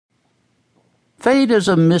Fate is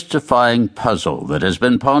a mystifying puzzle that has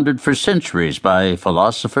been pondered for centuries by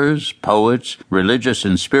philosophers, poets, religious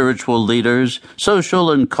and spiritual leaders, social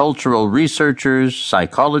and cultural researchers,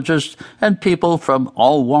 psychologists, and people from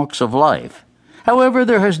all walks of life. However,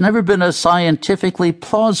 there has never been a scientifically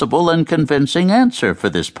plausible and convincing answer for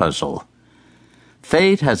this puzzle.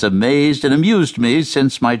 Fate has amazed and amused me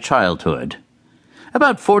since my childhood.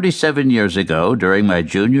 About 47 years ago, during my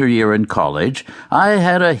junior year in college, I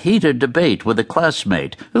had a heated debate with a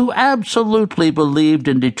classmate who absolutely believed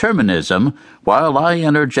in determinism, while I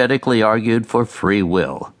energetically argued for free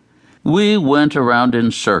will. We went around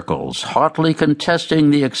in circles, hotly contesting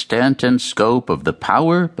the extent and scope of the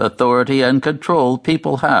power, authority, and control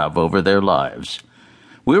people have over their lives.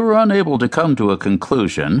 We were unable to come to a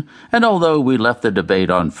conclusion, and although we left the debate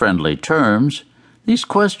on friendly terms, these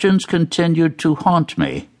questions continued to haunt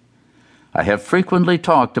me. I have frequently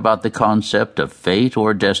talked about the concept of fate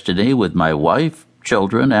or destiny with my wife,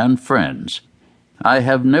 children, and friends. I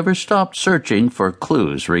have never stopped searching for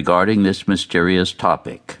clues regarding this mysterious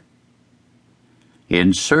topic.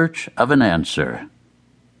 In search of an answer.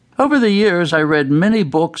 Over the years, I read many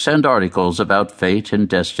books and articles about fate and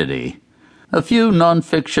destiny. A few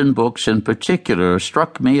non-fiction books in particular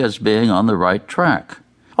struck me as being on the right track.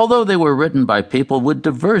 Although they were written by people with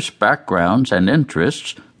diverse backgrounds and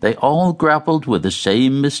interests, they all grappled with the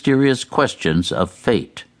same mysterious questions of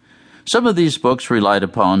fate. Some of these books relied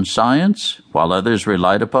upon science, while others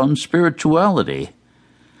relied upon spirituality.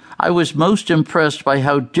 I was most impressed by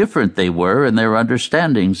how different they were in their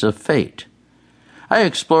understandings of fate. I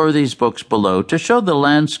explore these books below to show the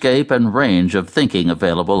landscape and range of thinking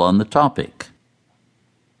available on the topic.